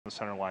the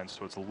center line,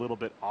 so it's a little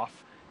bit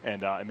off,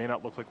 and it may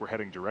not look like we're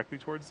heading directly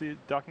towards the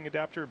docking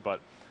adapter,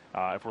 but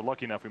if we're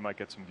lucky enough, we might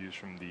get some views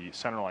from the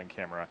centerline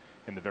camera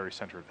in the very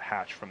center of the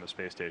hatch from the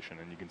space station,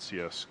 and you can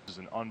see us. This is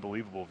an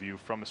unbelievable view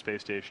from the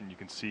space station. You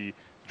can see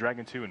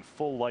Dragon 2 in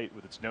full light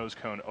with its nose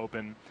cone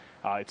open.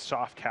 Its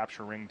soft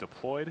capture ring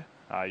deployed.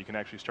 You can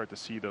actually start to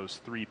see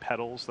those 3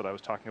 petals that I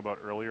was talking about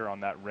earlier on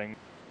that ring.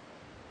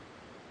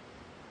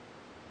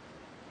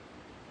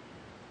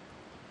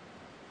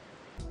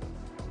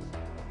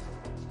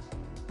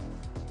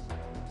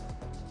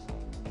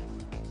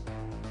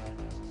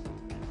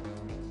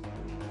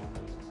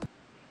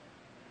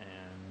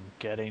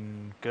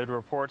 Getting good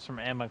reports from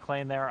Anne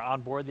McClain there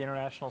on board the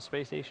International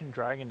Space Station.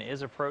 Dragon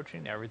is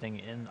approaching,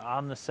 everything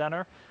on the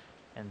center,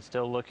 and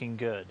still looking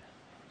good.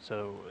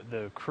 So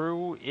the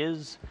crew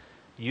is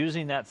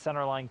using that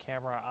centerline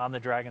camera on the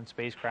Dragon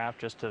spacecraft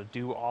just to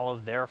do all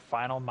of their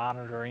final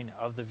monitoring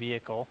of the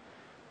vehicle.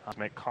 To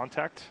make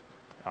contact,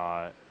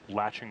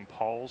 latching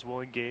pawls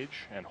will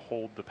engage and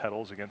hold the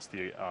pedals against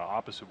the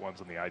opposite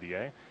ones on the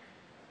IDA,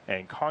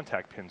 and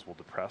contact pins will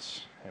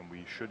depress, and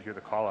we should hear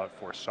the call out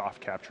for soft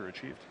capture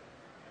achieved.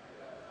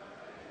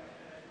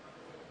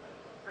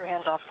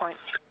 Hands off point.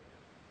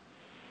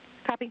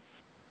 Copy.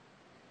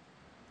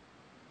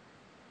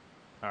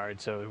 All right,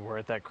 so we're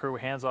at that crew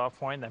hands-off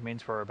point. That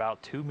means we're about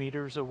 2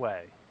 meters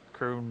away.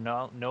 Crew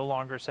no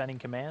longer sending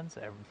commands.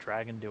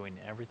 Dragon doing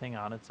everything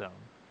on its own.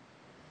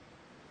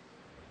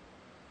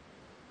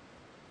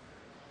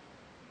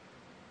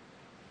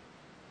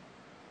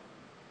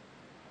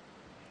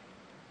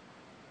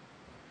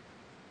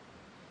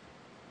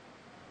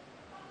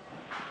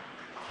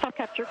 Soft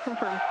capture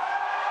confirmed.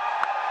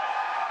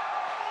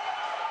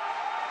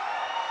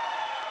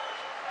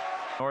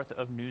 North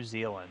of New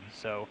Zealand,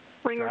 so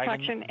ring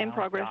reflection in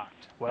progress.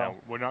 Well,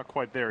 we're not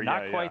quite there yet.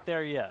 Not quite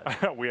there yet.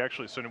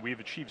 So we've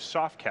achieved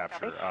soft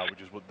capture,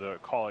 which is what the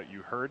call out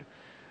you heard.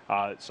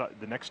 So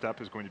the next step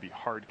is going to be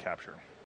hard capture.